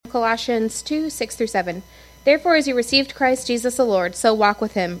Colossians 2:6-7. Therefore, as you received Christ Jesus the Lord, so walk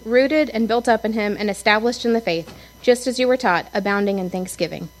with him, rooted and built up in him and established in the faith, just as you were taught, abounding in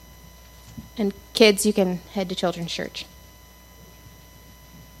thanksgiving. And kids, you can head to Children's Church.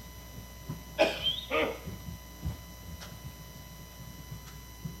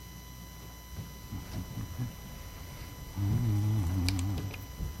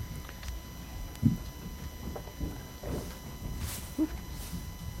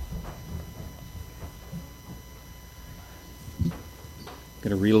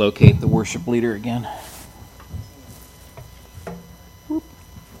 Going to relocate the worship leader again.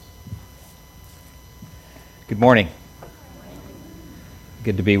 Good morning.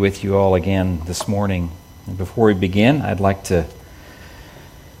 Good to be with you all again this morning. And before we begin, I'd like to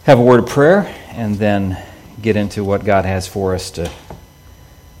have a word of prayer and then get into what God has for us to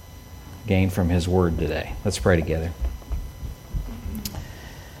gain from His Word today. Let's pray together.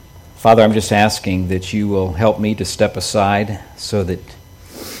 Father, I'm just asking that you will help me to step aside so that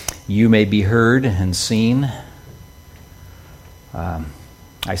you may be heard and seen.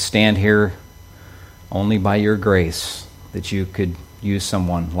 I stand here only by your grace that you could use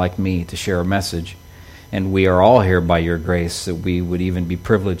someone like me to share a message. And we are all here by your grace that we would even be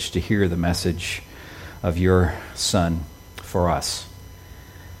privileged to hear the message of your Son for us.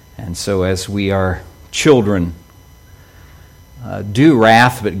 And so as we are children, due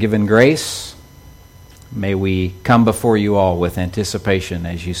wrath but given grace, may we come before you all with anticipation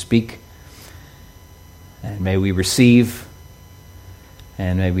as you speak, and may we receive,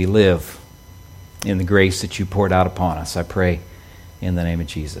 and may we live in the grace that you poured out upon us. I pray in the name of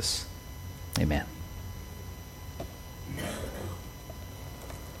Jesus. Amen.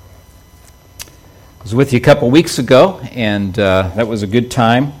 I was with you a couple weeks ago, and that was a good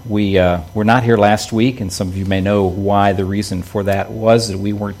time. We were not here last week, and some of you may know why. The reason for that was that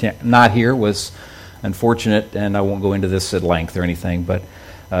we weren't not here was unfortunate, and I won't go into this at length or anything, but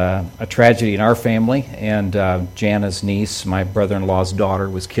a tragedy in our family, and Jana's niece, my brother-in-law's daughter,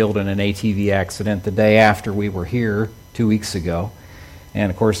 was killed in an ATV accident the day after we were here 2 weeks ago.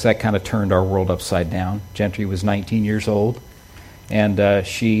 And of course that kind of turned our world upside down. Gentry was 19 years old, and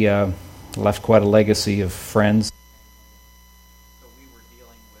she left quite a legacy of friends. So we were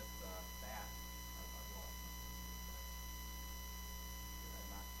dealing with that.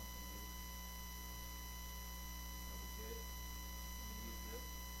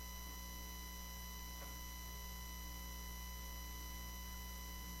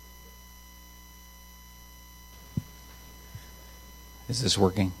 Is this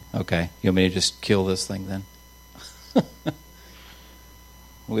working? Okay. You want me to just kill this thing then?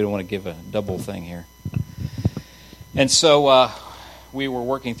 We don't want to give a double thing here. And so we were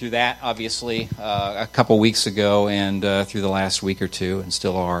working through that, obviously, a couple weeks ago and through the last week or two, and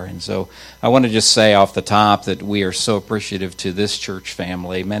still are. And so I want to just say off the top that we are so appreciative to this church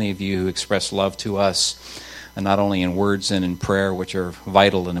family. Many of you who express love to us, and not only in words and in prayer, which are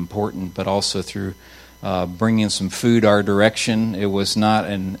vital and important, but also through bringing some food our direction. It was not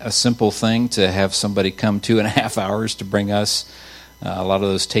a simple thing to have somebody come 2.5 hours to bring us a lot of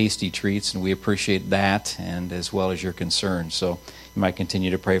those tasty treats, and we appreciate that, and as well as your concern. So you might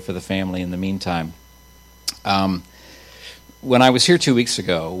continue to pray for the family in the meantime. When I was here 2 weeks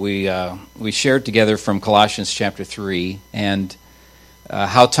ago, we shared together from Colossians chapter 3, and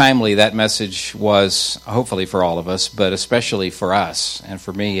how timely that message was, hopefully for all of us, but especially for us and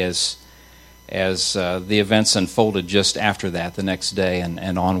for me as the events unfolded just after that, the next day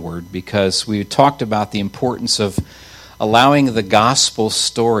and onward, because we talked about the importance of allowing the gospel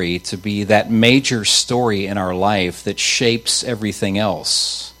story to be that major story in our life that shapes everything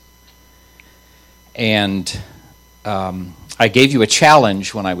else. And I gave you a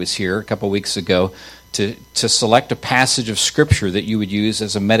challenge when I was here a couple weeks ago to select a passage of Scripture that you would use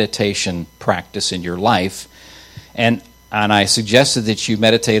as a meditation practice in your life. And I suggested that you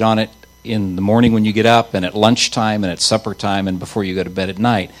meditate on it in the morning when you get up, and at lunchtime, and at supper time, and before you go to bed at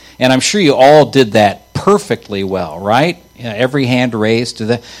night. And I'm sure you all did that perfectly well, right? Every hand raised to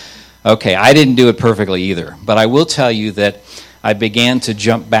that. Okay, I didn't do it perfectly either, but I will tell you that I began to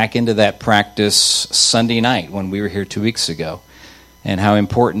jump back into that practice Sunday night when we were here 2 weeks ago, and how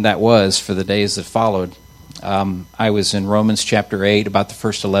important that was for the days that followed. I was in Romans chapter 8, about the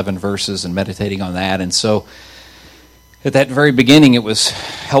first 11 verses, and meditating on that, and so at that very beginning, it was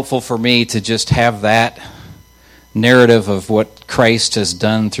helpful for me to just have that narrative of what Christ has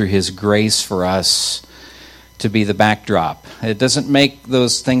done through His grace for us to be the backdrop. It doesn't make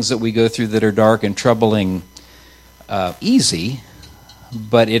those things that we go through that are dark and troubling easy,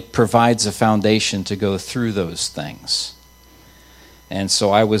 but it provides a foundation to go through those things. And so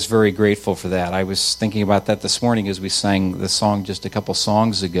I was very grateful for that. I was thinking about that this morning as we sang the song just a couple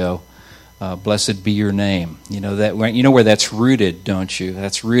songs ago, Blessed Be Your Name. You know where that's rooted, don't you?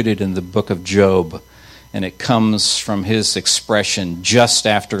 That's rooted in the book of Job. And it comes from his expression just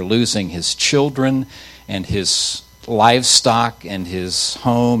after losing his children and his livestock and his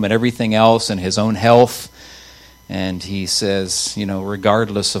home and everything else and his own health. And he says,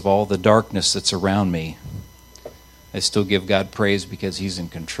 regardless of all the darkness that's around me, I still give God praise because he's in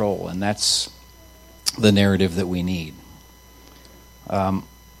control. And that's the narrative that we need.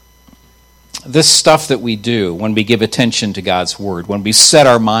 This stuff that we do when we give attention to God's word, when we set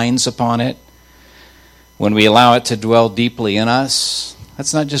our minds upon it, when we allow it to dwell deeply in us,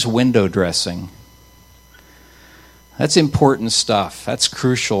 that's not just window dressing. That's important stuff. That's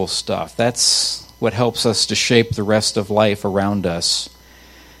crucial stuff. That's what helps us to shape the rest of life around us.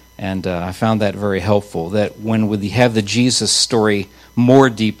 And I found that very helpful, that when we have the Jesus story more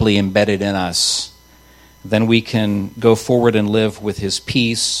deeply embedded in us, then we can go forward and live with his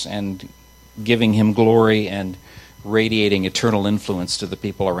peace and giving him glory and radiating eternal influence to the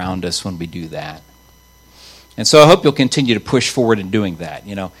people around us when we do that. And so I hope you'll continue to push forward in doing that.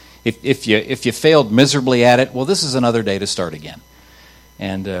 If you failed miserably at it, well, this is another day to start again.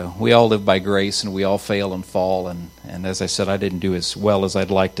 And we all live by grace, and we all fail and fall. And as I said, I didn't do as well as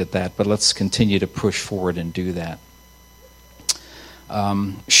I'd liked at that, but let's continue to push forward and do that.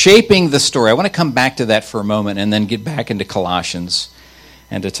 Shaping the story. I want to come back to that for a moment and then get back into Colossians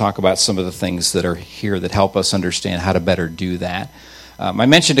and to talk about some of the things that are here that help us understand how to better do that. I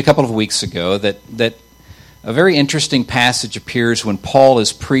mentioned a couple of weeks ago that a very interesting passage appears when Paul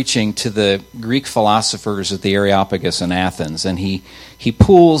is preaching to the Greek philosophers at the Areopagus in Athens, and he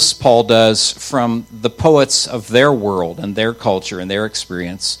pulls, Paul does, from the poets of their world and their culture and their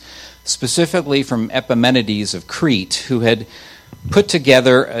experience, specifically from Epimenides of Crete, who had put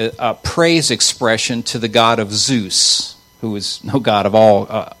together a praise expression to the god of Zeus, who was no god of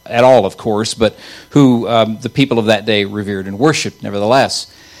all at all, of course, but who the people of that day revered and worshipped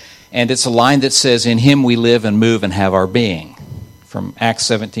nevertheless. And it's a line that says, "In him we live and move and have our being." From Acts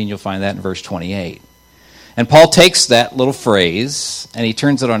 17, you'll find that in verse 28. And Paul takes that little phrase and he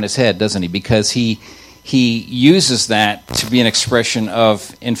turns it on his head, doesn't he? Because he uses that to be an expression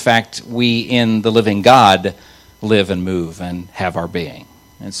of, in fact, we in the living God live and move and have our being.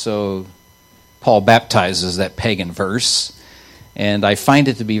 And so Paul baptizes that pagan verse, and I find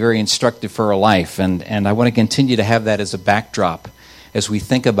it to be very instructive for our life. And I want to continue to have that as a backdrop as we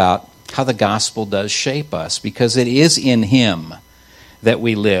think about how the gospel does shape us, because it is in him that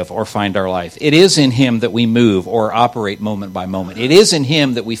we live or find our life. It is in him that we move or operate moment by moment. It is in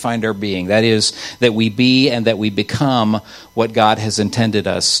him that we find our being. That is, that we be and that we become what God has intended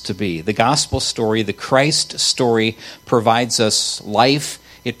us to be. The gospel story, the Christ story, provides us life.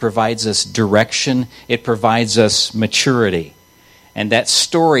 It provides us direction. It provides us maturity. And that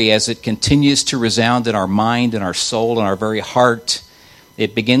story, as it continues to resound in our mind and our soul and our very heart,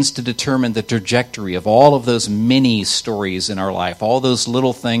 it begins to determine the trajectory of all of those mini stories in our life, all those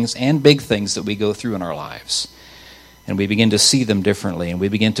little things and big things that we go through in our lives. And we begin to see them differently, and we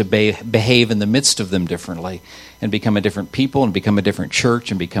begin to behave in the midst of them differently, and become a different people, and become a different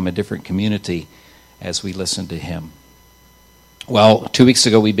church, and become a different community as we listen to him. Well, 2 weeks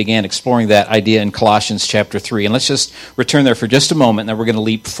ago we began exploring that idea in Colossians chapter 3. And let's just return there for just a moment, and then we're going to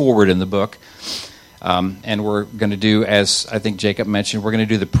leap forward in the book. And we're going to do, as I think Jacob mentioned, we're going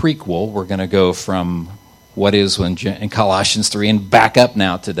to do the prequel. We're going to go from what is in Colossians 3 and back up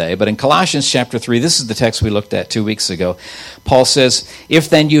now today. But in Colossians chapter 3, this is the text we looked at 2 weeks ago. Paul says,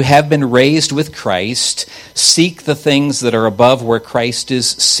 "If then you have been raised with Christ, seek the things that are above where Christ is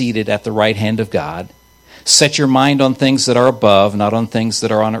seated at the right hand of God. Set your mind on things that are above, not on things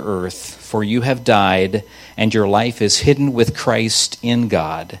that are on earth. For you have died, and your life is hidden with Christ in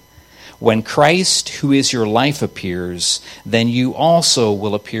God. When Christ, who is your life, appears, then you also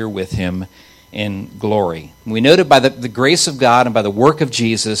will appear with him in glory." We noted by the grace of God and by the work of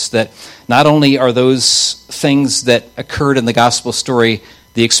Jesus that not only are those things that occurred in the gospel story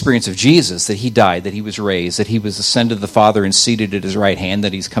the experience of Jesus, that he died, that he was raised, that he was ascended to the Father and seated at his right hand,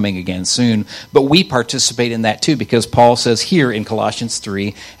 that he's coming again soon, but we participate in that too, because Paul says here in Colossians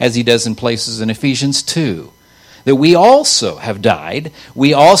 3, as he does in places in Ephesians 2, that we also have died,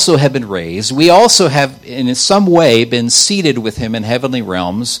 we also have been raised, we also have in some way been seated with him in heavenly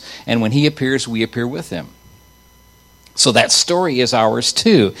realms, and when he appears, we appear with him. So that story is ours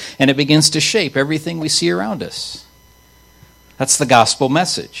too, and it begins to shape everything we see around us. That's the gospel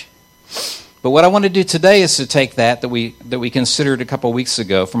message. But what I want to do today is to take that we considered a couple weeks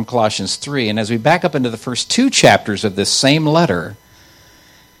ago from Colossians 3, and as we back up into the first 2 chapters of this same letter,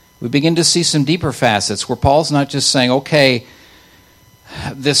 we begin to see some deeper facets where Paul's not just saying, okay,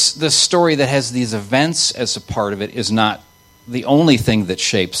 this story that has these events as a part of it is not the only thing that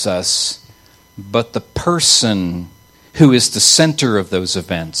shapes us, but the person who is the center of those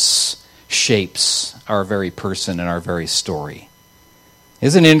events shapes our very person and our very story.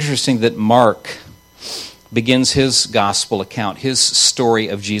 Isn't it interesting that Mark begins his gospel account, his story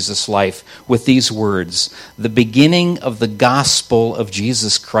of Jesus' life, with these words, the beginning of the gospel of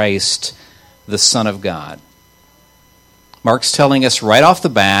Jesus Christ, the Son of God. Mark's telling us right off the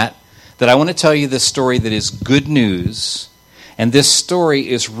bat that I want to tell you this story that is good news, and this story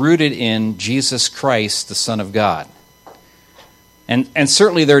is rooted in Jesus Christ, the Son of God. And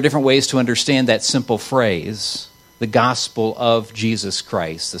certainly there are different ways to understand that simple phrase, the gospel of Jesus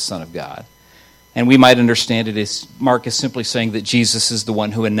Christ, the Son of God. And we might understand it as Mark is simply saying that Jesus is the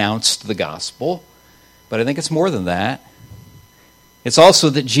one who announced the gospel. But I think it's more than that. It's also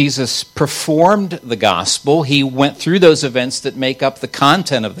that Jesus performed the gospel. He went through those events that make up the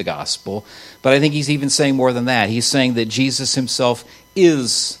content of the gospel. But I think he's even saying more than that. He's saying that Jesus himself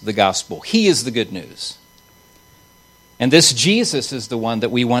is the gospel. He is the good news. And this Jesus is the one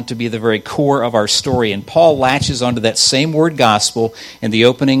that we want to be the very core of our story. And Paul latches onto that same word gospel in the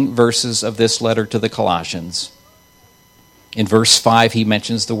opening verses of this letter to the Colossians. In verse 5, he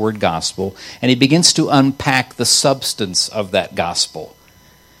mentions the word gospel, and he begins to unpack the substance of that gospel.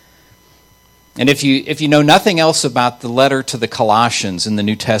 And if you know nothing else about the letter to the Colossians in the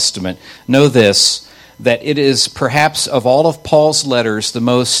New Testament, know this, that it is perhaps of all of Paul's letters the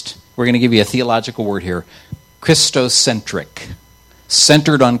most, we're going to give you a theological word here, Christocentric,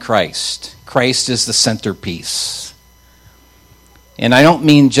 centered on Christ. Christ is the centerpiece. And I don't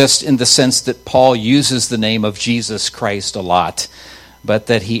mean just in the sense that Paul uses the name of Jesus Christ a lot, but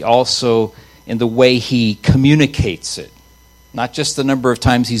that he also, in the way he communicates it, not just the number of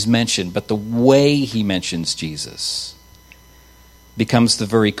times he's mentioned, but the way he mentions Jesus, becomes the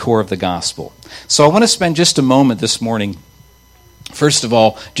very core of the gospel. So I want to spend just a moment this morning, first of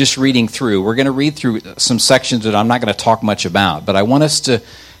all, just reading through. We're going to read through some sections that I'm not going to talk much about, but I want us to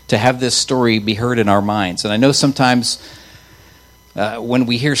have this story be heard in our minds. And I know sometimes when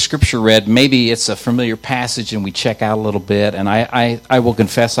we hear Scripture read, maybe it's a familiar passage and we check out a little bit. And I will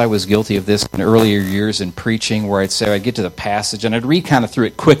confess I was guilty of this in earlier years in preaching, where I'd get to the passage and I'd read kind of through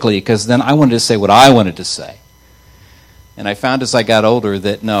it quickly because then I wanted to say what I wanted to say. And I found as I got older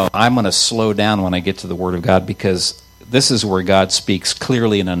that, no, I'm going to slow down when I get to the Word of God, because this is where God speaks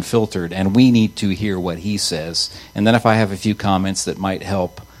clearly and unfiltered, and we need to hear what He says. And then if I have a few comments that might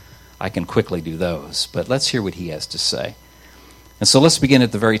help, I can quickly do those. But let's hear what He has to say. And so let's begin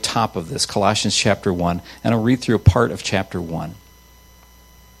at the very top of this, Colossians chapter 1, and I'll read through a part of chapter 1.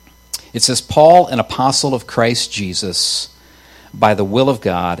 It says, Paul, an apostle of Christ Jesus, by the will of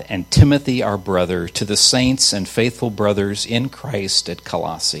God, and Timothy, our brother, to the saints and faithful brothers in Christ at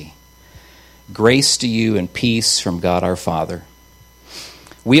Colossae. Grace to you and peace from God our Father.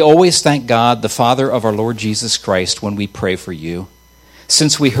 We always thank God, the Father of our Lord Jesus Christ, when we pray for you,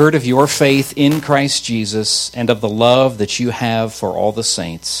 since we heard of your faith in Christ Jesus and of the love that you have for all the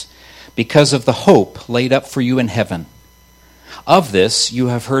saints, because of the hope laid up for you in heaven. Of this you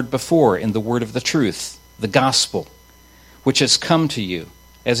have heard before in the word of the truth, the gospel, which has come to you,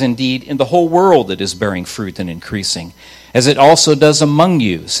 as indeed in the whole world it is bearing fruit and increasing, as it also does among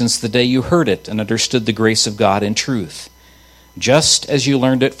you since the day you heard it and understood the grace of God in truth, just as you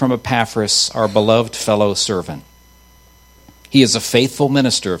learned it from Epaphras, our beloved fellow servant. He is a faithful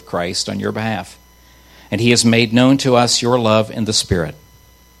minister of Christ on your behalf, and he has made known to us your love in the Spirit.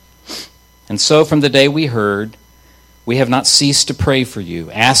 And so from the day we heard, we have not ceased to pray for you,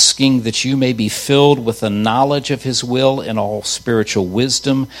 asking that you may be filled with the knowledge of his will in all spiritual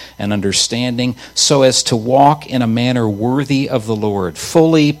wisdom and understanding, so as to walk in a manner worthy of the Lord,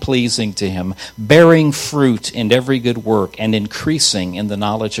 fully pleasing to him, bearing fruit in every good work and increasing in the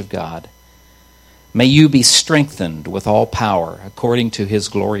knowledge of God. May you be strengthened with all power according to his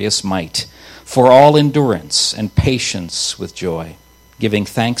glorious might, for all endurance and patience with joy, giving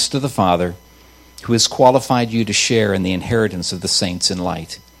thanks to the Father, who has qualified you to share in the inheritance of the saints in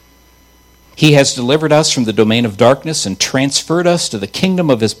light. He has delivered us from the domain of darkness and transferred us to the kingdom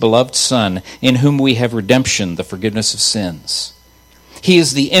of his beloved Son, in whom we have redemption, the forgiveness of sins. He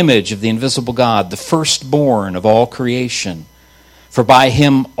is the image of the invisible God, the firstborn of all creation. For by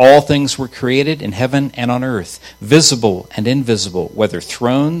him all things were created in heaven and on earth, visible and invisible, whether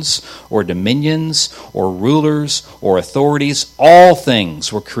thrones or dominions or rulers or authorities, all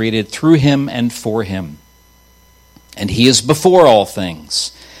things were created through him and for him. And he is before all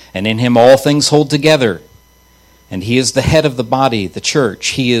things, and in him all things hold together. And he is the head of the body, the church.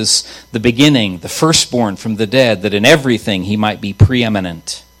 He is the beginning, the firstborn from the dead, that in everything he might be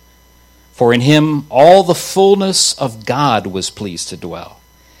preeminent. For in him all the fullness of God was pleased to dwell,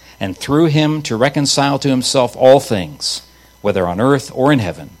 and through him to reconcile to himself all things, whether on earth or in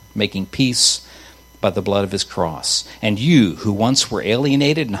heaven, making peace by the blood of his cross. And you, who once were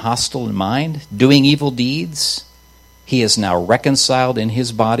alienated and hostile in mind, doing evil deeds, he is now reconciled in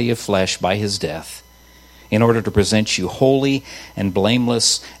his body of flesh by his death, in order to present you holy and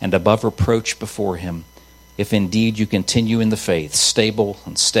blameless and above reproach before him, if indeed you continue in the faith, stable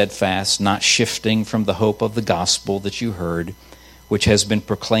and steadfast, not shifting from the hope of the gospel that you heard, which has been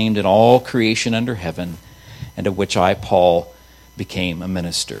proclaimed in all creation under heaven, and of which I, Paul, became a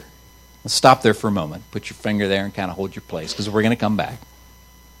minister. Let's stop there for a moment. Put your finger there and kind of hold your place, because we're going to come back.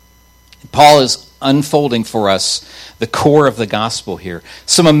 Paul is unfolding for us the core of the gospel here.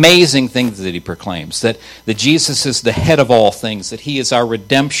 Some amazing things that he proclaims, that Jesus is the head of all things, that he is our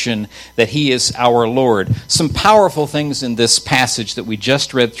redemption, that he is our Lord. Some powerful things in this passage that we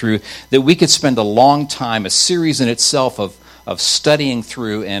just read through that we could spend a long time, a series in itself of studying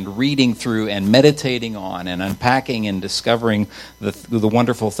through and reading through and meditating on and unpacking and discovering the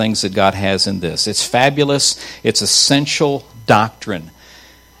wonderful things that God has in this. It's fabulous. It's essential doctrine.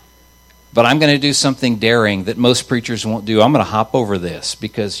 But I'm going to do something daring that most preachers won't do. I'm going to hop over this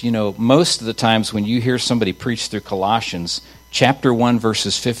because, most of the times when you hear somebody preach through Colossians, chapter 1,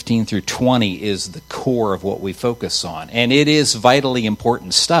 verses 15 through 20 is the core of what we focus on. And it is vitally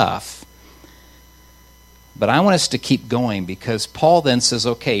important stuff. But I want us to keep going because Paul then says,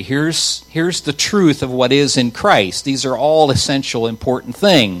 okay, here's the truth of what is in Christ. These are all essential, important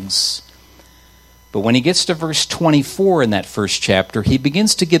things. But when he gets to verse 24 in that first chapter, he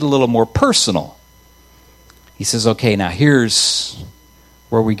begins to get a little more personal. He says, okay, now here's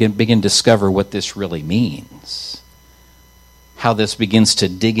where we can begin to discover what this really means. How this begins to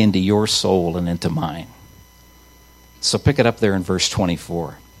dig into your soul and into mine. So pick it up there in verse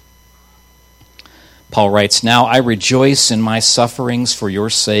 24. Paul writes, "Now I rejoice in my sufferings for your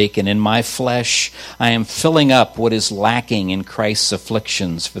sake, and in my flesh I am filling up what is lacking in Christ's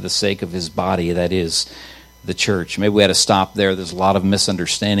afflictions for the sake of his body, that is, the church." Maybe we had to stop there. There's a lot of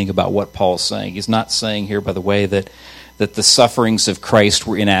misunderstanding about what Paul's saying. He's not saying here, by the way, that the sufferings of Christ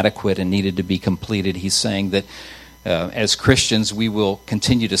were inadequate and needed to be completed. He's saying that as Christians we will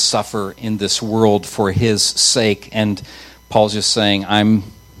continue to suffer in this world for his sake. And Paul's just saying, I'm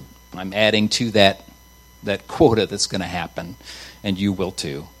adding to that quota that's going to happen, and you will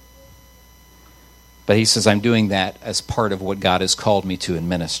too. But he says, I'm doing that as part of what God has called me to in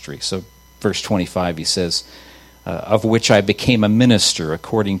ministry. So verse 25, he says, of which I became a minister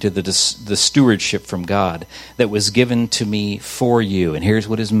according to the stewardship from God that was given to me for you. And here's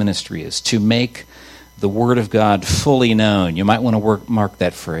what his ministry is: to make the word of God fully known. You might want to mark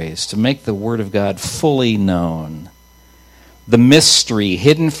that phrase: to make the word of God fully known. The mystery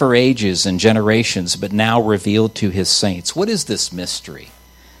hidden for ages and generations, but now revealed to his saints. What is this mystery?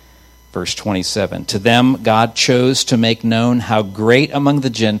 Verse 27, to them God chose to make known how great among the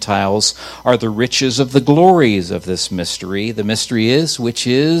Gentiles are the riches of the glories of this mystery. The mystery is, which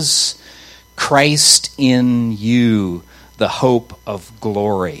is Christ in you, the hope of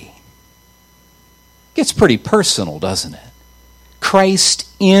glory. Gets pretty personal, doesn't it? Christ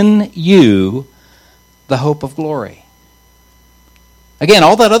in you, the hope of glory. Again,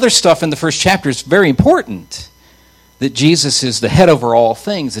 all that other stuff in the first chapter is very important. That Jesus is the head over all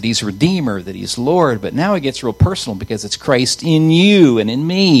things, that he's Redeemer, that he's Lord. But now it gets real personal because it's Christ in you and in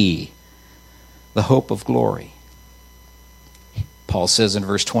me, the hope of glory. Paul says in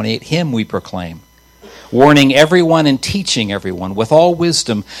verse 28, him we proclaim, warning everyone and teaching everyone with all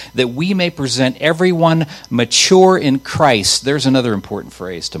wisdom, that we may present everyone mature in Christ. There's another important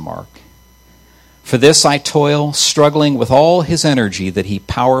phrase to mark. For this I toil, struggling with all his energy that he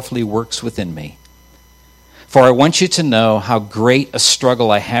powerfully works within me. For I want you to know how great a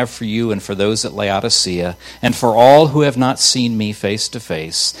struggle I have for you and for those at Laodicea, and for all who have not seen me face to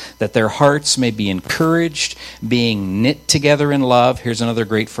face, that their hearts may be encouraged, being knit together in love. Here's another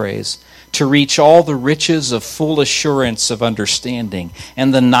great phrase: to reach all the riches of full assurance of understanding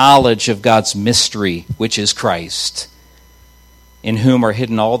and the knowledge of God's mystery, which is Christ, in whom are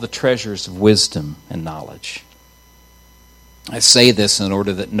hidden all the treasures of wisdom and knowledge. I say this in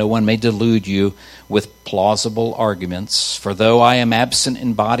order that no one may delude you with plausible arguments. For though I am absent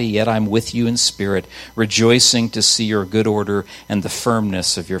in body, yet I am with you in spirit, rejoicing to see your good order and the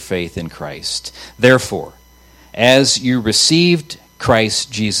firmness of your faith in Christ. Therefore, as you received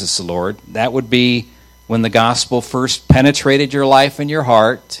Christ Jesus the Lord, that would be when the gospel first penetrated your life and your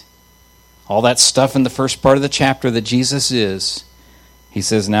heart. All that stuff in the first part of the chapter that Jesus is, he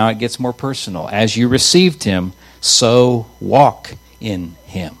says now it gets more personal. As you received him, so walk in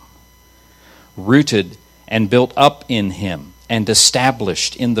him. Rooted and built up in him and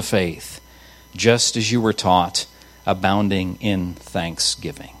established in the faith, just as you were taught, abounding in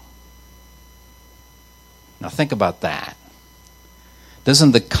thanksgiving. Now think about that.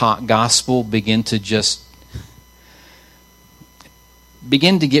 Doesn't the gospel begin to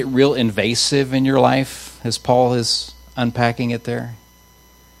get real invasive in your life as Paul is unpacking it there?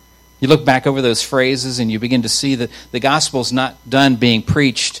 You look back over those phrases and you begin to see that the gospel's not done being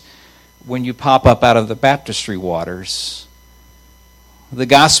preached when you pop up out of the baptistry waters. The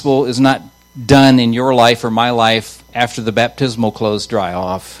gospel is not done in your life or my life after the baptismal clothes dry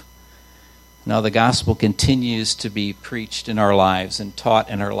off. No, the gospel continues to be preached in our lives and taught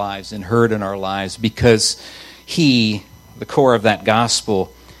in our lives and heard in our lives because he, the core of that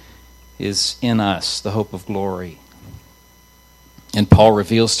gospel, is in us, the hope of glory. And Paul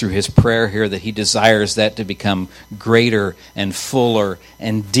reveals through his prayer here that he desires that to become greater and fuller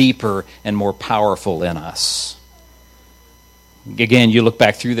and deeper and more powerful in us. Again, you look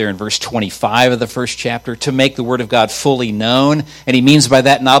back through there in verse 25 of the first chapter, to make the Word of God fully known. And he means by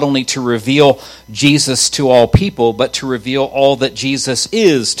that not only to reveal Jesus to all people, but to reveal all that Jesus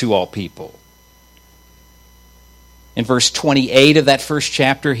is to all people. In verse 28 of that first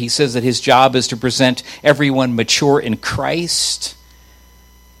chapter, he says that his job is to present everyone mature in Christ.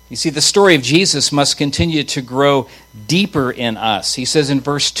 You see, the story of Jesus must continue to grow deeper in us. He says in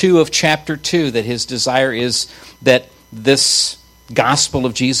verse 2 of chapter 2 that his desire is that this gospel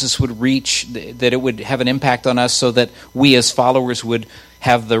of Jesus would reach, that it would have an impact on us so that we as followers would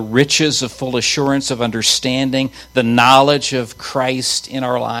have the riches of full assurance of understanding, the knowledge of Christ in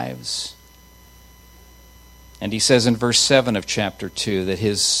our lives. And he says in verse 7 of chapter 2 that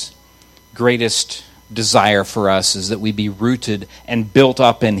his greatest desire for us is that we be rooted and built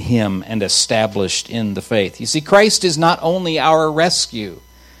up in him and established in the faith. You see, Christ is not only our rescue.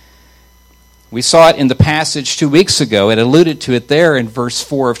 We saw it in the passage 2 weeks ago. It alluded to it there in verse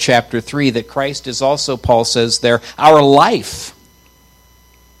 4 of chapter 3 that Christ is also, Paul says there, our life.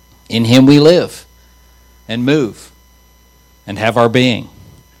 In him we live and move and have our being.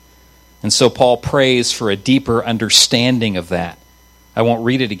 And so Paul prays for a deeper understanding of that. I won't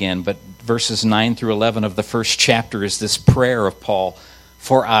read it again, but verses 9 through 11 of the first chapter is this prayer of Paul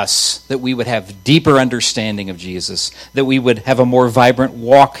for us, that we would have deeper understanding of Jesus, that we would have a more vibrant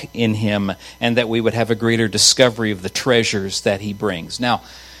walk in him, and that we would have a greater discovery of the treasures that he brings. Now,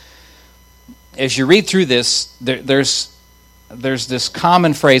 as you read through this, there's this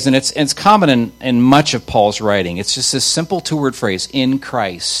common phrase, and it's common in much of Paul's writing. It's just this simple two-word phrase, in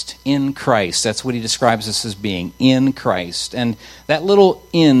Christ. In Christ. That's what he describes us as being, in Christ. And that little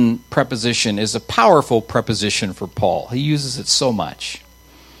in preposition is a powerful preposition for Paul. He uses it so much.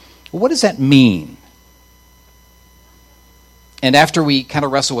 What does that mean? And after we kind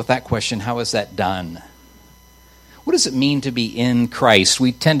of wrestle with that question, how is that done? What does it mean to be in Christ?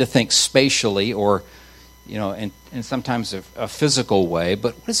 We tend to think spatially or, in sometimes a physical way,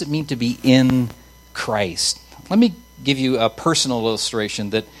 but what does it mean to be in Christ? Let me give you a personal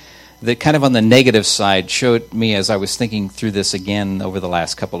illustration that kind of on the negative side showed me as I was thinking through this again over the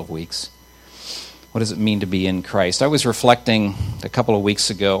last couple of weeks. What does it mean to be in Christ? I was reflecting a couple of weeks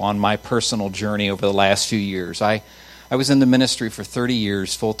ago on my personal journey over the last few years. I was in the ministry for 30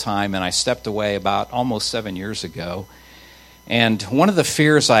 years full-time, and I stepped away about almost 7 years ago. And one of the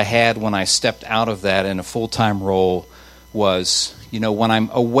fears I had when I stepped out of that in a full-time role was, when I'm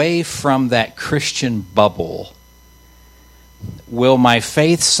away from that Christian bubble, will my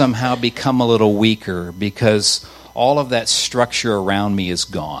faith somehow become a little weaker because all of that structure around me is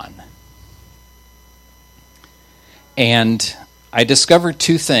gone? And I discovered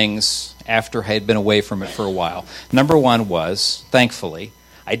two things after I had been away from it for a while. Number one was, thankfully,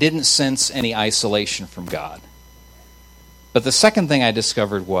 I didn't sense any isolation from God. But the second thing I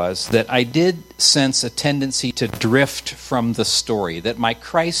discovered was that I did sense a tendency to drift from the story, that my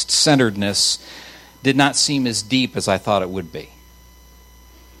Christ-centeredness did not seem as deep as I thought it would be.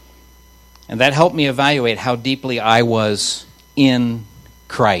 And that helped me evaluate how deeply I was in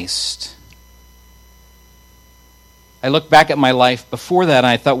Christ. I looked back at my life before that and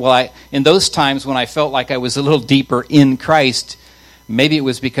I thought, in those times when I felt like I was a little deeper in Christ, maybe it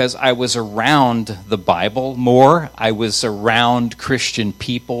was because I was around the Bible more, I was around Christian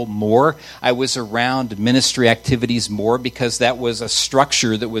people more, I was around ministry activities more because that was a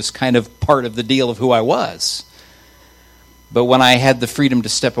structure that was kind of part of the deal of who I was. But when I had the freedom to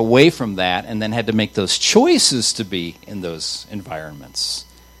step away from that and then had to make those choices to be in those environments,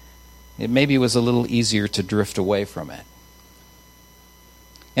 maybe it was a little easier to drift away from it.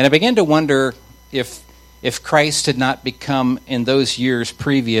 And I began to wonder if Christ had not become, in those years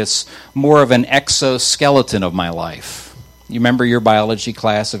previous, more of an exoskeleton of my life. You remember your biology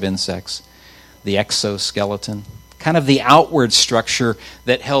class of insects? The exoskeleton? Kind of the outward structure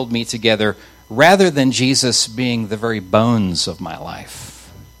that held me together, rather than Jesus being the very bones of my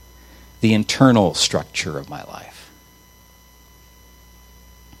life, the internal structure of my life.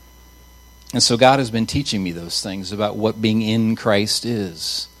 And so God has been teaching me those things about what being in Christ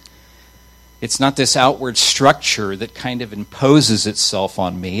is. It's not this outward structure that kind of imposes itself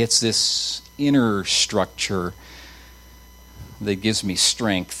on me. It's this inner structure that gives me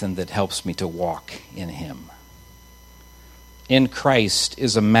strength and that helps me to walk in Him. In Christ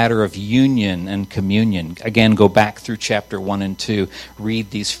is a matter of union and communion. Again, go back through chapter 1 and 2.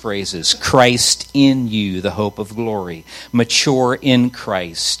 Read these phrases. Christ in you, the hope of glory. Mature in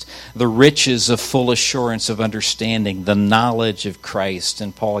Christ. The riches of full assurance of understanding. The knowledge of Christ.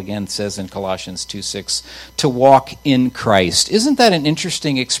 And Paul again says in Colossians 2:6, to walk in Christ. Isn't that an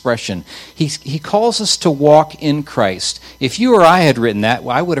interesting expression? He calls us to walk in Christ. If you or I had written that,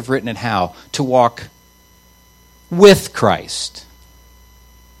 well, I would have written it how? To walk with Christ.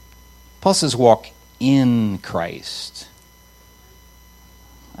 Paul says walk in Christ.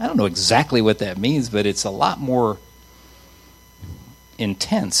 I don't know exactly what that means, but it's a lot more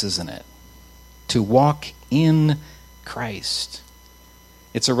intense, isn't it? To walk in Christ.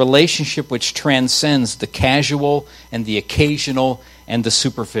 It's a relationship which transcends the casual and the occasional and the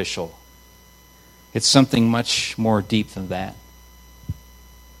superficial. It's something much more deep than that.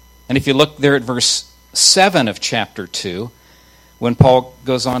 And if you look there at verse 7 of chapter 2, when Paul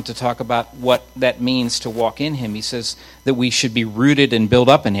goes on to talk about what that means to walk in Him, he says that we should be rooted and built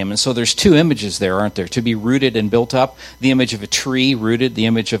up in Him. And so there's two images there, aren't there? To be rooted and built up. The image of a tree rooted, the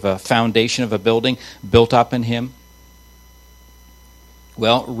image of a foundation of a building built up in Him.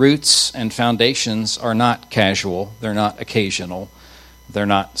 Well, roots and foundations are not casual. They're not occasional. They're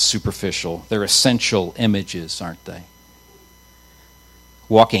not superficial. They're essential images, aren't they?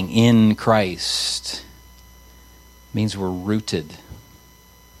 Walking in Christ means we're rooted.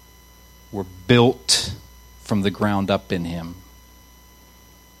 We're built from the ground up in Him.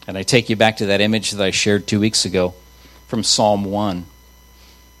 And I take you back to that image that I shared 2 weeks ago from Psalm 1,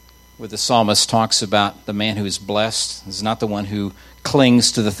 where the psalmist talks about the man who is blessed is not the one who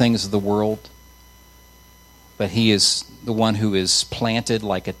clings to the things of the world, but he is the one who is planted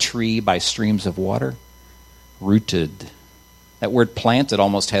like a tree by streams of water, rooted. That word planted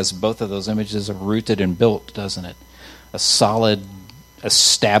almost has both of those images of rooted and built, doesn't it? A solid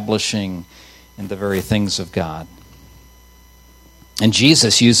establishing in the very things of God. And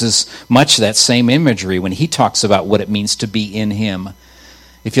Jesus uses much that same imagery when He talks about what it means to be in Him.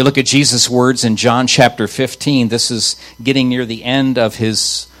 If you look at Jesus' words in John chapter 15, this is getting near the end of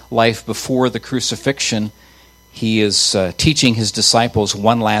His life before the crucifixion. He is teaching His disciples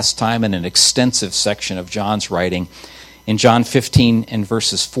one last time in an extensive section of John's writing. In John 15 and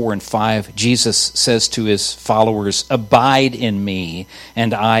verses 4 and 5, Jesus says to His followers, abide in me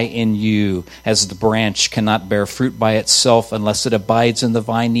and I in you. As the branch cannot bear fruit by itself unless it abides in the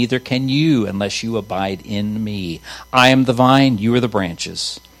vine, neither can you unless you abide in me. I am the vine, you are the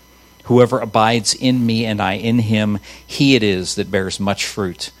branches. Whoever abides in me and I in him, he it is that bears much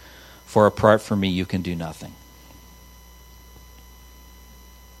fruit. For apart from me you can do nothing.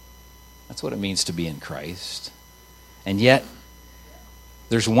 That's what it means to be in Christ. And yet,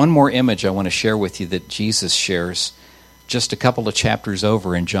 there's one more image I want to share with you that Jesus shares just a couple of chapters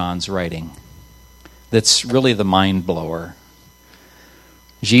over in John's writing. That's really the mind blower.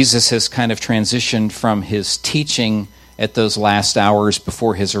 Jesus has kind of transitioned from His teaching at those last hours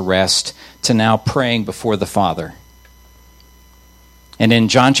before His arrest to now praying before the Father. And in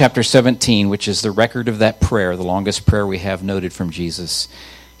John chapter 17, which is the record of that prayer, the longest prayer we have noted from Jesus,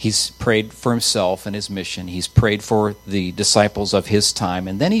 He's prayed for Himself and His mission. He's prayed for the disciples of His time.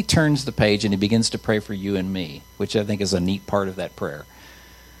 And then He turns the page and He begins to pray for you and me, which I think is a neat part of that prayer.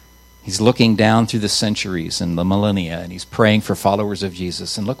 He's looking down through the centuries and the millennia, and He's praying for followers of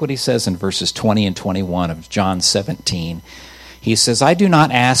Jesus. And look what He says in verses 20 and 21 of John 17. He says, I do not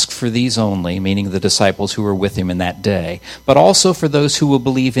ask for these only, meaning the disciples who were with Him in that day, but also for those who will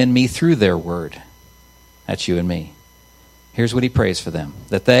believe in me through their word. That's you and me. Here's what He prays for them.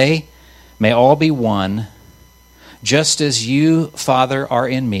 That they may all be one, just as you, Father, are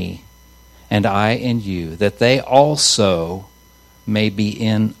in me, and I in you. That they also may be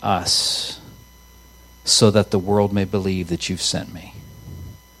in us, so that the world may believe that you've sent me.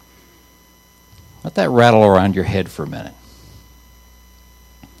 Let that rattle around your head for a minute.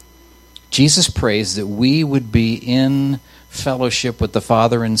 Jesus prays that we would be in fellowship with the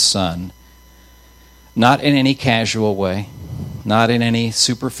Father and Son, not in any casual way, not in any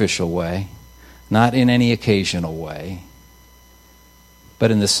superficial way, not in any occasional way,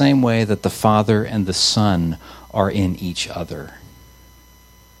 but in the same way that the Father and the Son are in each other.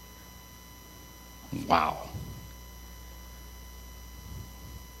 Wow.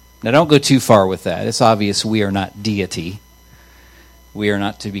 Now don't go too far with that. It's obvious we are not deity. We are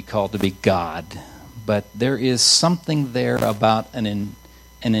not to be called to be God. But there is something there about an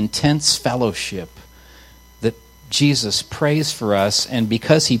intense fellowship that Jesus prays for us, and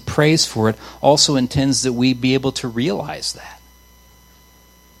because he prays for it, also intends that we be able to realize that.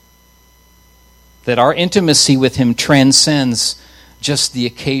 That our intimacy with him transcends just the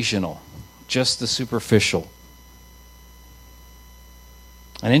occasional, just the superficial.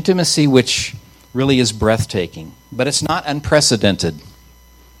 An intimacy which really is breathtaking, but it's not unprecedented.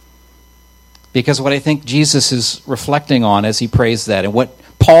 Because what I think Jesus is reflecting on as he prays that, and what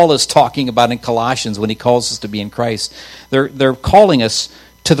Paul is talking about in Colossians when he calls us to be in Christ, they're calling us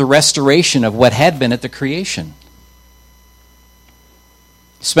to the restoration of what had been at the creation.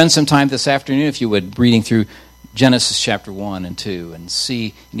 Spend some time this afternoon, if you would, reading through Genesis chapter 1 and 2, and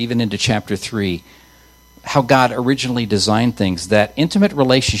see, and even into chapter 3, how God originally designed things, that intimate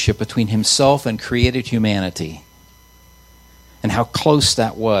relationship between himself and created humanity, and how close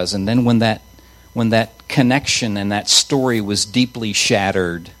that was. And then when that connection and that story was deeply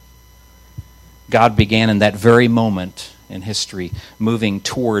shattered, God began in that very moment in history moving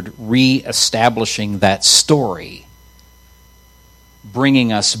toward re-establishing that story,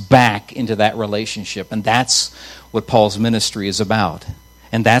 bringing us back into that relationship. And that's what Paul's ministry is about.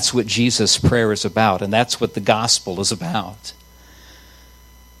 And that's what Jesus' prayer is about. And that's what the gospel is about.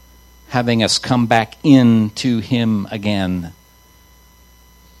 Having us come back into him again.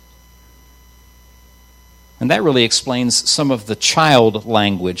 And that really explains some of the child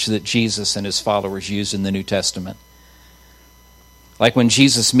language that Jesus and his followers use in the New Testament. Like when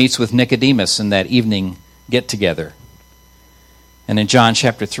Jesus meets with Nicodemus in that evening get-together. And in John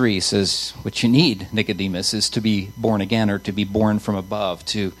chapter 3, he says, what you need, Nicodemus, is to be born again, or to be born from above,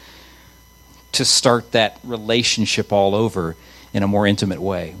 to start that relationship all over in a more intimate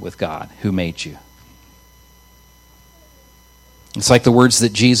way with God who made you. It's like the words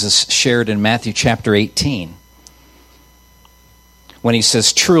that Jesus shared in Matthew chapter 18, when he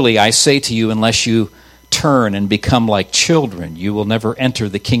says, truly, I say to you, unless you turn and become like children, you will never enter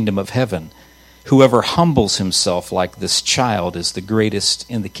the kingdom of heaven. Whoever humbles himself like this child is the greatest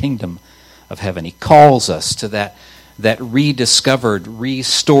in the kingdom of heaven. He calls us to that rediscovered,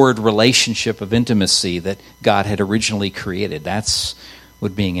 restored relationship of intimacy that God had originally created. That's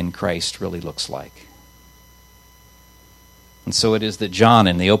what being in Christ really looks like. And so it is that John,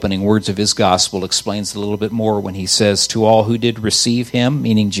 in the opening words of his gospel, explains a little bit more when he says, to all who did receive him,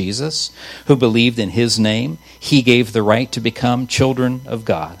 meaning Jesus, who believed in his name, he gave the right to become children of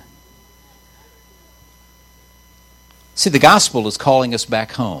God. See, the gospel is calling us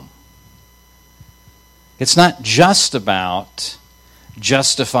back home. It's not just about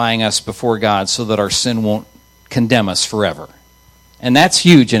justifying us before God so that our sin won't condemn us forever. And that's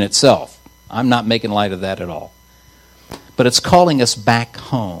huge in itself. I'm not making light of that at all. But it's calling us back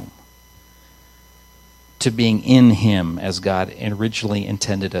home to being in him as God originally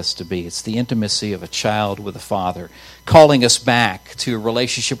intended us to be. It's the intimacy of a child with a father, calling us back to a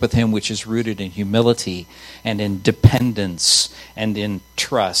relationship with him which is rooted in humility and in dependence and in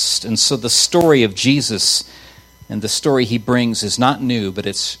trust. And so the story of Jesus and the story he brings is not new, but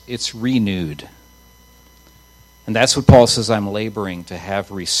it's renewed. And that's what Paul says, I'm laboring to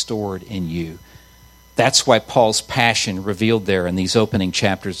have restored in you. That's why Paul's passion revealed there in these opening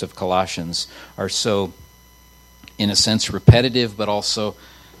chapters of Colossians are so, in a sense, repetitive, but also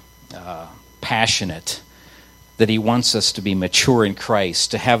passionate, that he wants us to be mature in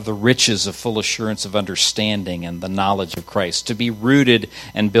Christ, to have the riches of full assurance of understanding and the knowledge of Christ, to be rooted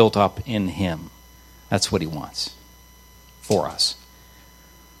and built up in him. That's what he wants for us.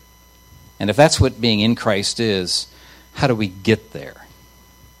 And if that's what being in Christ is, how do we get there?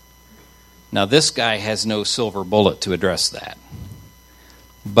 Now, this guy has no silver bullet to address that.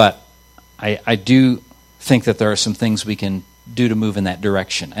 But I do think that there are some things we can do to move in that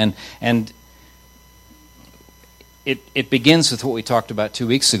direction. And it begins with what we talked about 2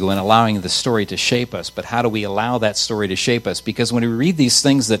 weeks ago in allowing the story to shape us. But how do we allow that story to shape us? Because when we read these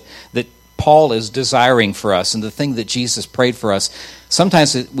things that Paul is desiring for us and the thing that Jesus prayed for us,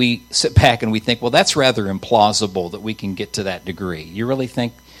 sometimes we sit back and we think, well, that's rather implausible that we can get to that degree. You really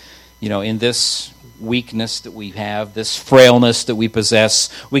think in this weakness that we have, this frailness that we possess,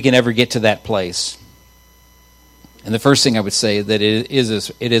 we can ever get to that place. And the first thing I would say that it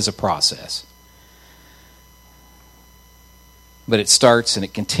is a process. But it starts and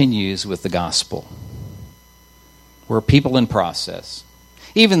it continues with the gospel. We're people in process.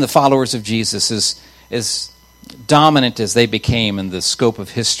 Even the followers of Jesus, as dominant as they became in the scope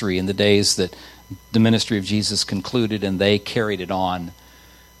of history in the days that the ministry of Jesus concluded and they carried it on,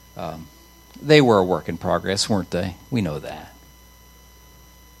 they were a work in progress, weren't they? We know that.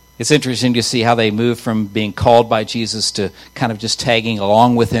 It's interesting to see how they moved from being called by Jesus to kind of just tagging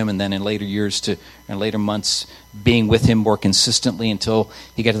along with him, and then in later years in later months being with him more consistently until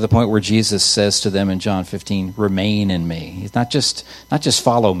he got to the point where Jesus says to them in John 15, "Remain in me." It's not just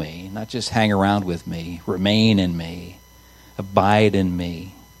follow me, not just hang around with me. Remain in me. Abide in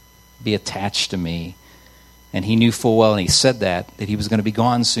me. Be attached to me. And he knew full well, and he said that he was going to be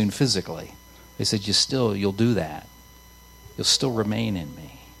gone soon physically. They said, you'll do that. You'll still remain in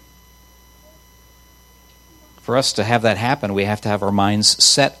me. For us to have that happen, we have to have our minds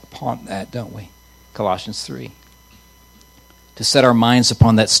set upon that, don't we? Colossians 3. To set our minds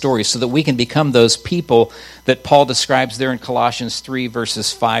upon that story so that we can become those people that Paul describes there in Colossians 3,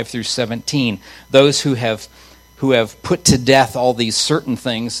 verses 5 through 17. Those who have put to death all these certain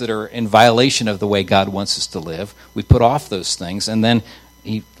things that are in violation of the way God wants us to live. We put off those things, and then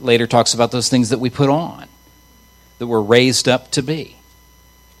he later talks about those things that we put on, that we're raised up to be.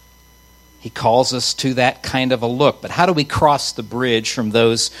 He calls us to that kind of a look. But how do we cross the bridge from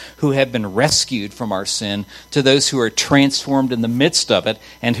those who have been rescued from our sin to those who are transformed in the midst of it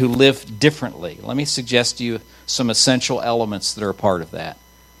and who live differently? Let me suggest to you some essential elements that are a part of that.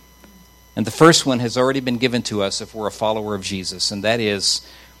 And the first one has already been given to us if we're a follower of Jesus, and that is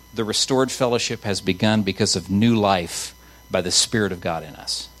the restored fellowship has begun because of new life by the Spirit of God in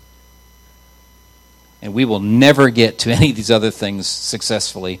us. And we will never get to any of these other things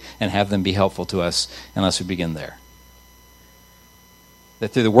successfully and have them be helpful to us unless we begin there.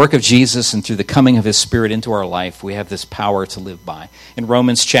 That through the work of Jesus and through the coming of his Spirit into our life, we have this power to live by. In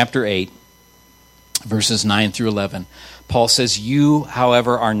Romans chapter 8, verses 9 through 11, Paul says, "You,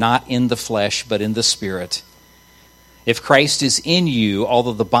 however, are not in the flesh, but in the Spirit. If Christ is in you,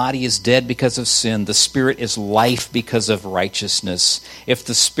 although the body is dead because of sin, the Spirit is life because of righteousness. If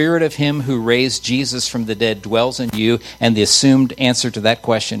the Spirit of him who raised Jesus from the dead dwells in you," and the assumed answer to that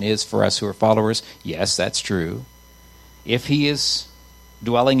question is, for us who are followers, yes, that's true. If he is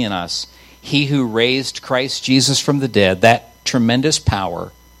dwelling in us, he who raised Christ Jesus from the dead, that tremendous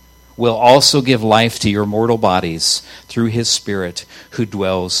power, will also give life to your mortal bodies through his Spirit who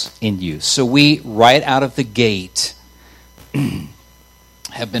dwells in you. So we, right out of the gate,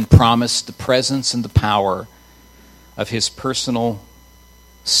 have been promised the presence and the power of his personal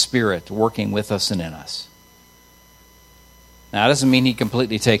Spirit working with us and in us. Now, that doesn't mean he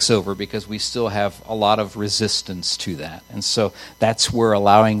completely takes over, because we still have a lot of resistance to that. And so that's where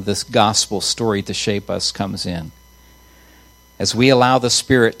allowing this gospel story to shape us comes in. As we allow the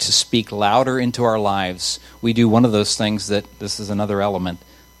Spirit to speak louder into our lives, we do one of those things that, this is another element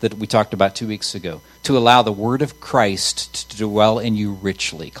that we talked about 2 weeks ago, to allow the word of Christ to dwell in you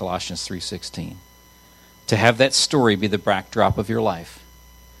richly, Colossians 3:16. To have that story be the backdrop of your life.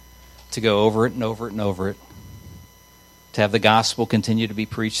 To go over it and over it and over it. To have the gospel continue to be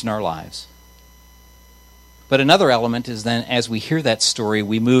preached in our lives. But another element is then, as we hear that story,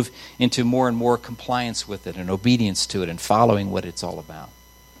 we move into more and more compliance with it and obedience to it and following what it's all about.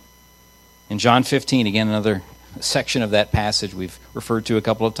 In John 15, again, another section of that passage we've referred to a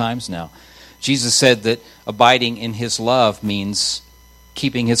couple of times now, Jesus said that abiding in his love means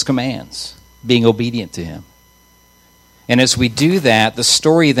keeping his commands, being obedient to him. And as we do that, the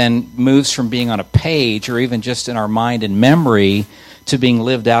story then moves from being on a page or even just in our mind and memory to being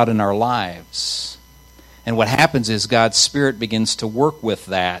lived out in our lives. And what happens is God's Spirit begins to work with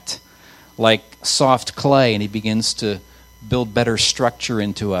that like soft clay, and he begins to build better structure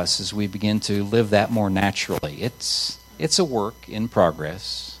into us as we begin to live that more naturally. It's a work in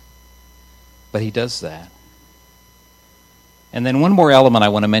progress, but he does that. And then one more element I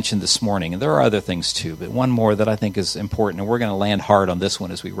want to mention this morning, and there are other things too, but one more that I think is important, and we're going to land hard on this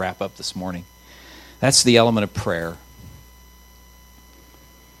one as we wrap up this morning. That's the element of prayer.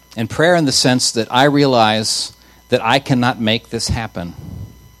 And prayer in the sense that I realize that I cannot make this happen.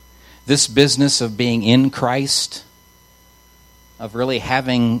 This business of being in Christ, of really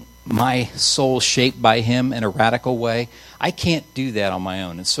having my soul shaped by him in a radical way, I can't do that on my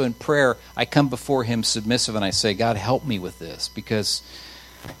own. And so in prayer, I come before him submissive and I say, God, help me with this, because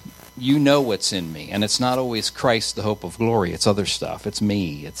you know what's in me. And it's not always Christ, the hope of glory. It's other stuff. It's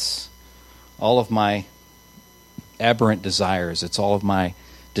me. It's all of my aberrant desires. It's all of my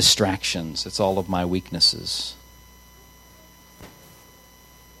distractions. It's all of my weaknesses.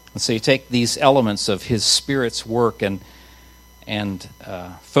 And so you take these elements of His Spirit's work and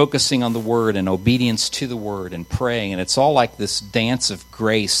focusing on the Word and obedience to the Word and praying, and it's all like this dance of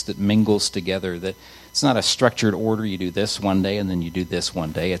grace that mingles together. That it's not a structured order. You do this one day and then you do this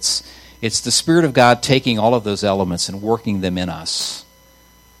one day. It's the Spirit of God taking all of those elements and working them in us,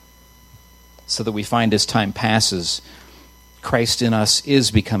 so that we find as time passes, Christ in us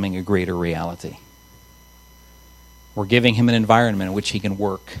is becoming a greater reality. We're giving Him an environment in which He can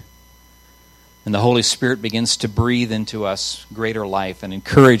work. And the Holy Spirit begins to breathe into us greater life and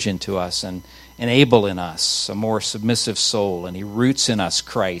encourage into us and enable in us a more submissive soul. And He roots in us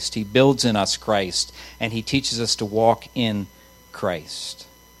Christ. He builds in us Christ. And He teaches us to walk in Christ.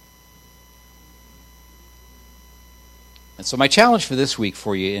 And so my challenge for this week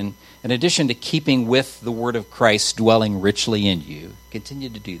for you, in addition to keeping with the Word of Christ dwelling richly in you, continue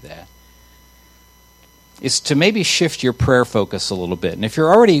to do that, is to maybe shift your prayer focus a little bit. And if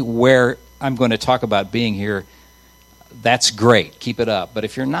you're already where I'm going to talk about being here, that's great. Keep it up. But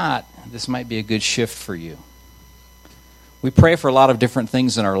if you're not, this might be a good shift for you. We pray for a lot of different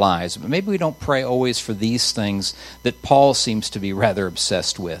things in our lives, but maybe we don't pray always for these things that Paul seems to be rather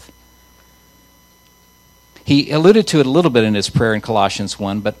obsessed with. He alluded to it a little bit in his prayer in Colossians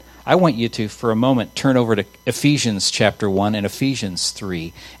 1, but I want you to, for a moment, turn over to Ephesians chapter 1 and Ephesians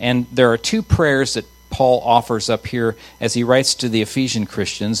 3. And there are two prayers that Paul offers up here as he writes to the Ephesian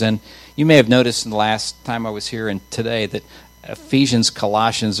Christians. And you may have noticed in the last time I was here and today that Ephesians,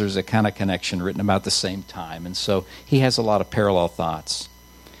 Colossians, there's a kind of connection written about the same time. And so he has a lot of parallel thoughts.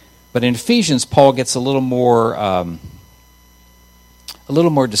 But in Ephesians, Paul gets a little more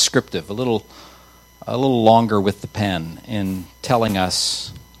descriptive, a little longer with the pen in telling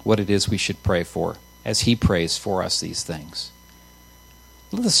us what it is we should pray for as he prays for us these things.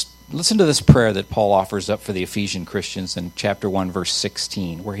 Listen to this prayer that Paul offers up for the Ephesian Christians in chapter 1, verse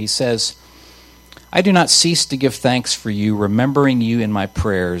 16, where he says, I do not cease to give thanks for you, remembering you in my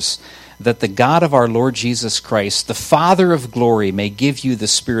prayers, that the God of our Lord Jesus Christ, the Father of glory, may give you the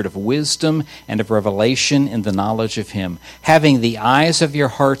spirit of wisdom and of revelation in the knowledge of Him, having the eyes of your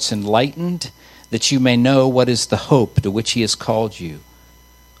hearts enlightened, that you may know what is the hope to which He has called you,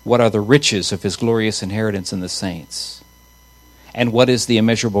 what are the riches of His glorious inheritance in the saints, and what is the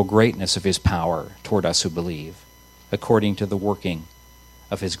immeasurable greatness of His power toward us who believe, according to the working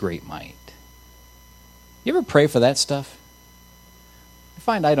of His great might. You ever pray for that stuff? I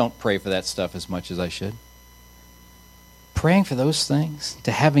find I don't pray for that stuff as much as I should. Praying for those things,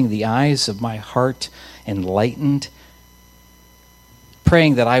 to having the eyes of my heart enlightened,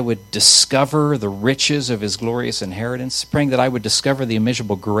 praying that I would discover the riches of His glorious inheritance, praying that I would discover the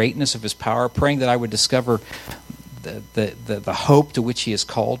immeasurable greatness of His power, praying that I would discover the hope to which He has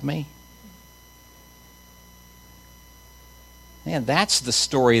called me. Man, that's the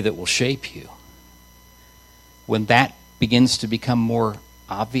story that will shape you. When that begins to become more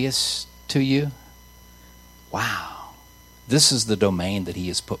obvious to you, wow, this is the domain that He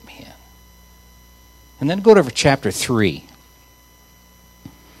has put me in. And then go to chapter 3.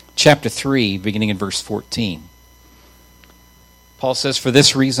 Chapter 3, beginning in verse 14. Paul says, For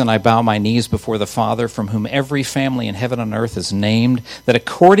this reason I bow my knees before the Father, from whom every family in heaven and earth is named, that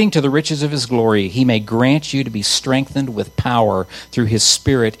according to the riches of His glory He may grant you to be strengthened with power through His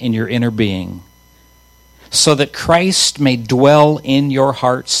Spirit in your inner being, so that Christ may dwell in your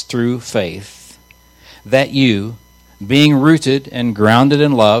hearts through faith, that you, being rooted and grounded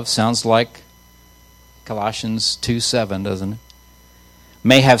in love, sounds like Colossians 2:7, doesn't it?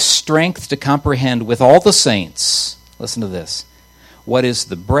 May have strength to comprehend with all the saints, listen to this, what is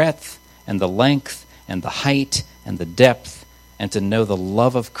the breadth and the length and the height and the depth, and to know the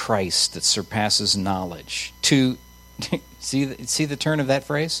love of Christ that surpasses knowledge. To see the turn of that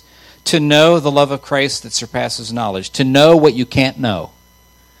phrase? To know the love of Christ that surpasses knowledge. To know what you can't know.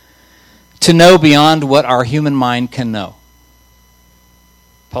 To know beyond what our human mind can know.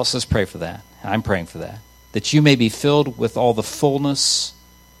 Paul says pray for that. I'm praying for that. That you may be filled with all the fullness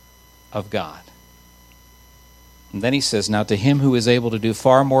of God. And then he says, now to Him who is able to do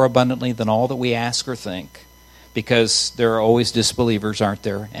far more abundantly than all that we ask or think, because there are always disbelievers, aren't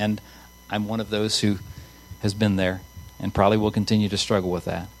there? And I'm one of those who has been there and probably will continue to struggle with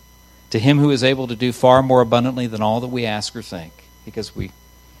that. To Him who is able to do far more abundantly than all that we ask or think, because we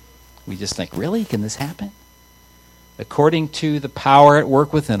just think, really? Can this happen? According to the power at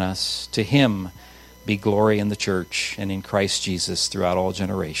work within us, to Him be glory in the church and in Christ Jesus throughout all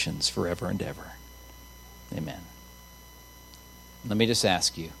generations, forever and ever. Amen. Let me just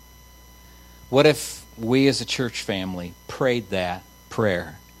ask you, What if we as a church family prayed that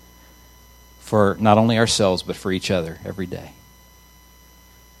prayer for not only ourselves but for each other every day?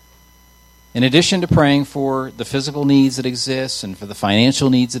 In addition to praying for the physical needs that exist and for the financial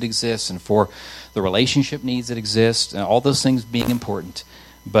needs that exist and for the relationship needs that exist, and all those things being important,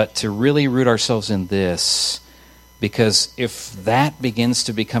 but to really root ourselves in this, because if that begins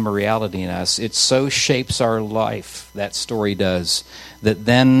to become a reality in us, it so shapes our life, that story does, that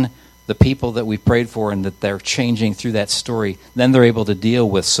then the people that we prayed for and that they're changing through that story, then they're able to deal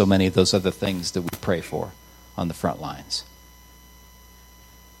with so many of those other things that we pray for on the front lines.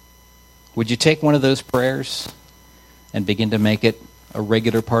 Would you take one of those prayers and begin to make it a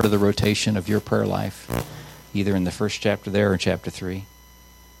regular part of the rotation of your prayer life, either in the first chapter there or chapter 3?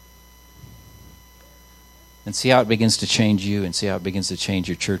 And see how it begins to change you and see how it begins to change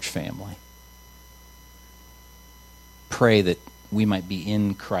your church family. Pray that we might be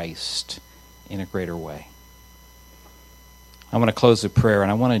in Christ in a greater way. I want to close with prayer,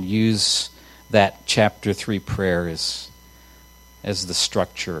 and I want to use that chapter 3 prayer as the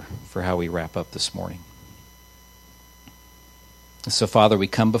structure for how we wrap up this morning. So, Father, we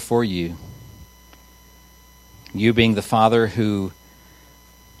come before you. You being the Father who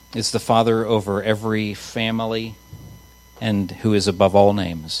is the Father over every family and who is above all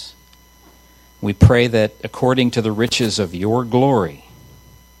names. We pray that according to the riches of your glory,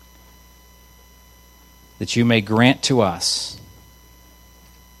 that you may grant to us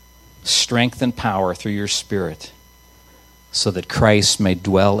strength and power through your Spirit, so that Christ may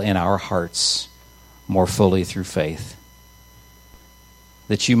dwell in our hearts more fully through faith.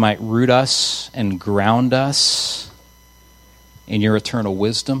 That you might root us and ground us in your eternal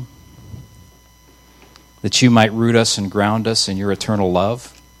wisdom. That you might root us and ground us in your eternal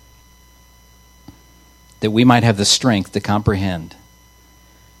love. That we might have the strength to comprehend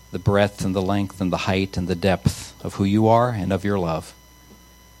the breadth and the length and the height and the depth of who you are and of your love.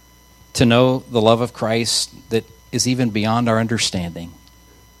 To know the love of Christ that is even beyond our understanding,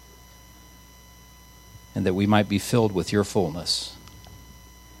 and that we might be filled with your fullness.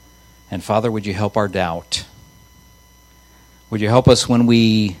 And Father, would you help our doubt? Would you help us when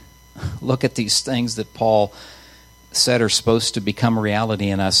we look at these things that Paul said are supposed to become a reality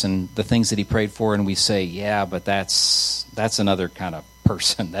in us, and the things that he prayed for, and we say, yeah, but that's another kind of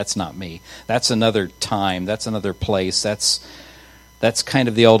person. That's not me. That's another time. That's another place. That's kind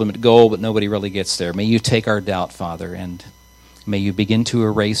of the ultimate goal, but nobody really gets there. May you take our doubt, Father, and may you begin to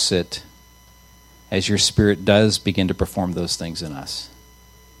erase it as your Spirit does begin to perform those things in us.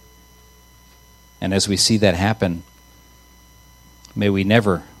 And as we see that happen, may we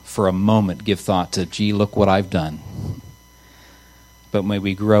never for a moment give thought to, gee, look what I've done. But may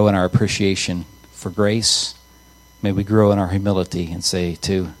we grow in our appreciation for grace. May we grow in our humility and say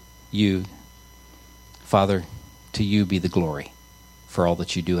to you, Father, to you be the glory for all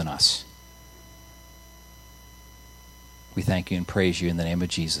that you do in us. We thank you and praise you in the name of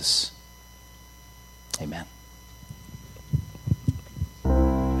Jesus. Amen.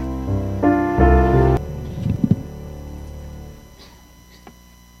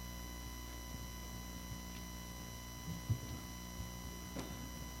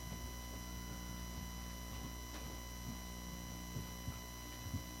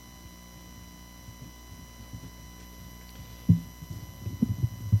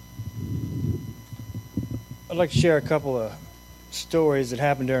 I'd like to share a couple of stories that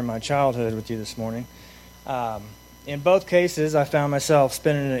happened during my childhood with you this morning. In both cases, I found myself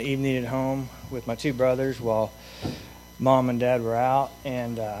spending an evening at home with my two brothers while Mom and Dad were out.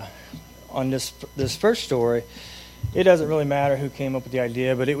 And on this first story, it doesn't really matter who came up with the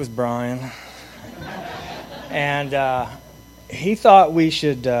idea, but it was Brian. And he thought we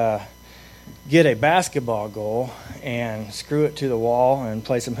should get a basketball goal and screw it to the wall and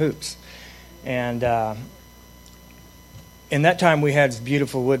play some hoops. And in that time, we had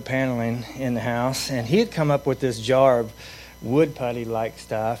beautiful wood paneling in the house, and he had come up with this jar of wood putty-like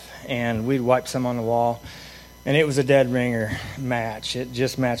stuff, and we'd wipe some on the wall, and it was a dead ringer match. It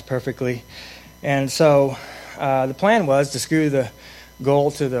just matched perfectly. And so the plan was to screw the goal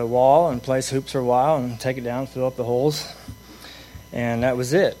to the wall and place hoops for a while and take it down, fill up the holes, and that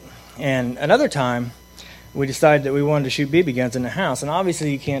was it. And another time, we decided that we wanted to shoot BB guns in the house, and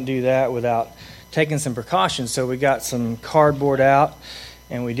obviously you can't do that without taking some precautions. So we got some cardboard out,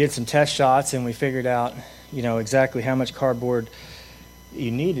 and we did some test shots, and we figured out, exactly how much cardboard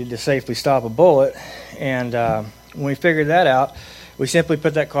you needed to safely stop a bullet. And when we figured that out, we simply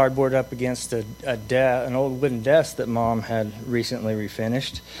put that cardboard up against an old wooden desk that Mom had recently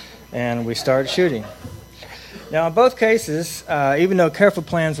refinished, and we started shooting. Now, in both cases, even though careful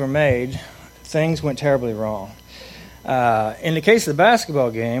plans were made, things went terribly wrong. In the case of the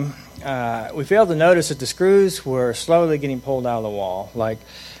basketball game, we failed to notice that the screws were slowly getting pulled out of the wall, like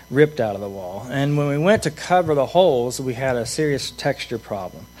ripped out of the wall. And when we went to cover the holes, we had a serious texture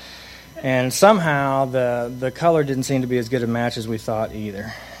problem. And somehow the color didn't seem to be as good a match as we thought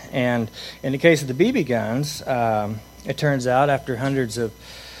either. And in the case of the BB guns, it turns out after hundreds of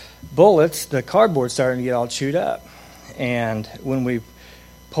bullets, the cardboard started to get all chewed up. And when we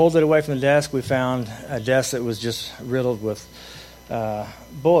pulled it away from the desk, we found a desk that was just riddled with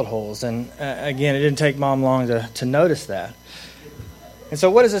bullet holes. And again, it didn't take Mom long to notice that. And so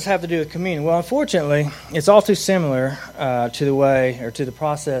what does this have to do with communion? Well, unfortunately, it's all too similar to the way or to the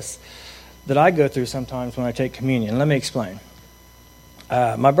process that I go through sometimes when I take communion. Let me explain.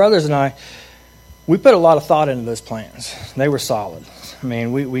 My brothers and I, we put a lot of thought into those plans. They were solid. I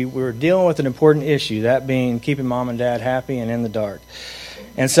mean, we were dealing with an important issue, that being keeping Mom and Dad happy and in the dark.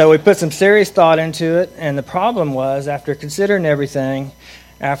 And so we put some serious thought into it, and the problem was, after considering everything,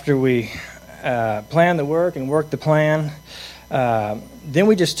 after we planned the work and worked the plan, then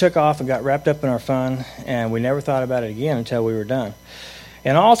we just took off and got wrapped up in our fun, and we never thought about it again until we were done.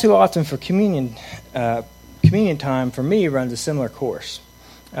 And all too often for communion time for me runs a similar course.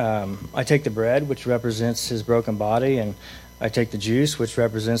 I take the bread, which represents his broken body, and I take the juice, which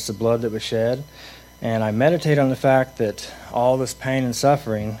represents the blood that was shed, and I meditate on the fact that all this pain and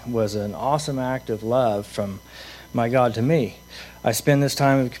suffering was an awesome act of love from my God to me. I spend this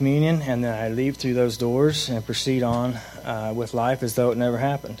time of communion, and then I leave through those doors and proceed on with life as though it never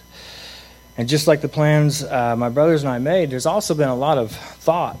happened. And just like the plans my brothers and I made, there's also been a lot of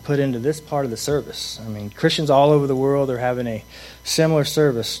thought put into this part of the service. I mean, Christians all over the world are having a similar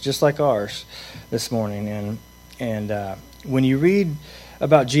service, just like ours, this morning. And when you read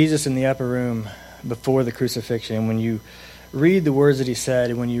about Jesus in the upper room before the crucifixion, and when you read the words that he said,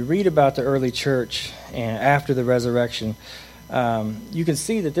 and when you read about the early church and after the resurrection, you can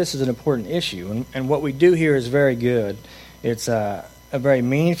see that this is an important issue. And what we do here is very good. It's a very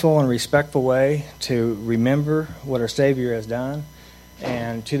meaningful and respectful way to remember what our Savior has done.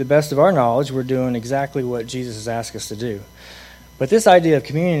 And to the best of our knowledge, we're doing exactly what Jesus has asked us to do. But this idea of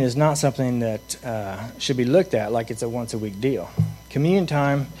communion is not something that should be looked at like it's a once-a-week deal. Communion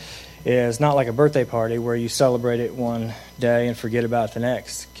time is not like a birthday party where you celebrate it one day and forget about it the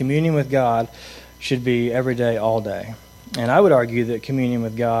next. Communion with God should be every day, all day. And I would argue that communion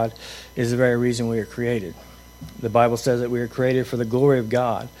with God is the very reason we are created. The Bible says that we are created for the glory of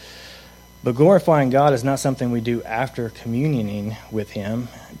God. But glorifying God is not something we do after communioning with Him,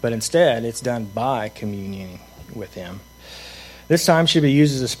 but instead it's done by communioning with Him. This time should be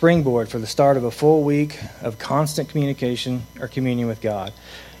used as a springboard for the start of a full week of constant communication or communion with God,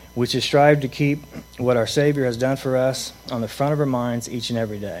 which is strive to keep what our Savior has done for us on the front of our minds each and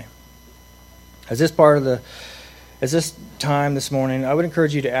every day. As this time this morning, I would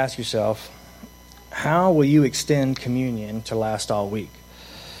encourage you to ask yourself, how will you extend communion to last all week?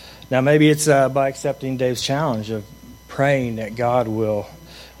 Now, maybe it's by accepting Dave's challenge of praying that God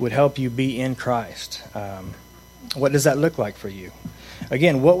would help you be in Christ. What does that look like for you?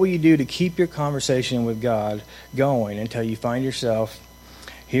 Again, what will you do to keep your conversation with God going until you find yourself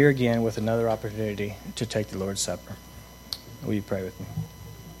here again with another opportunity to take the Lord's Supper? Will you pray with me?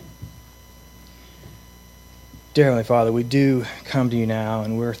 Dear Heavenly Father, we do come to you now,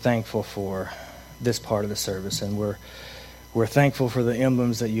 and we're thankful for this part of the service, and we're thankful for the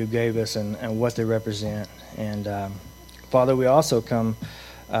emblems that you gave us and what they represent. And Father, we also come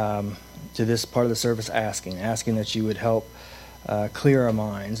to this part of the service asking that you would help clear our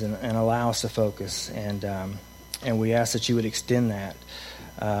minds and allow us to focus. And we ask that you would extend that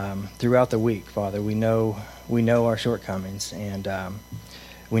throughout the week, Father. We know our shortcomings, and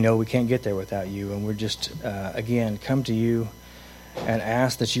we know we can't get there without you. And we're just again come to you and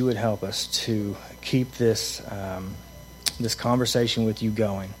ask that you would help us to keep this conversation with you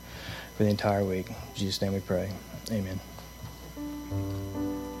going for the entire week. In Jesus' name we pray. Amen.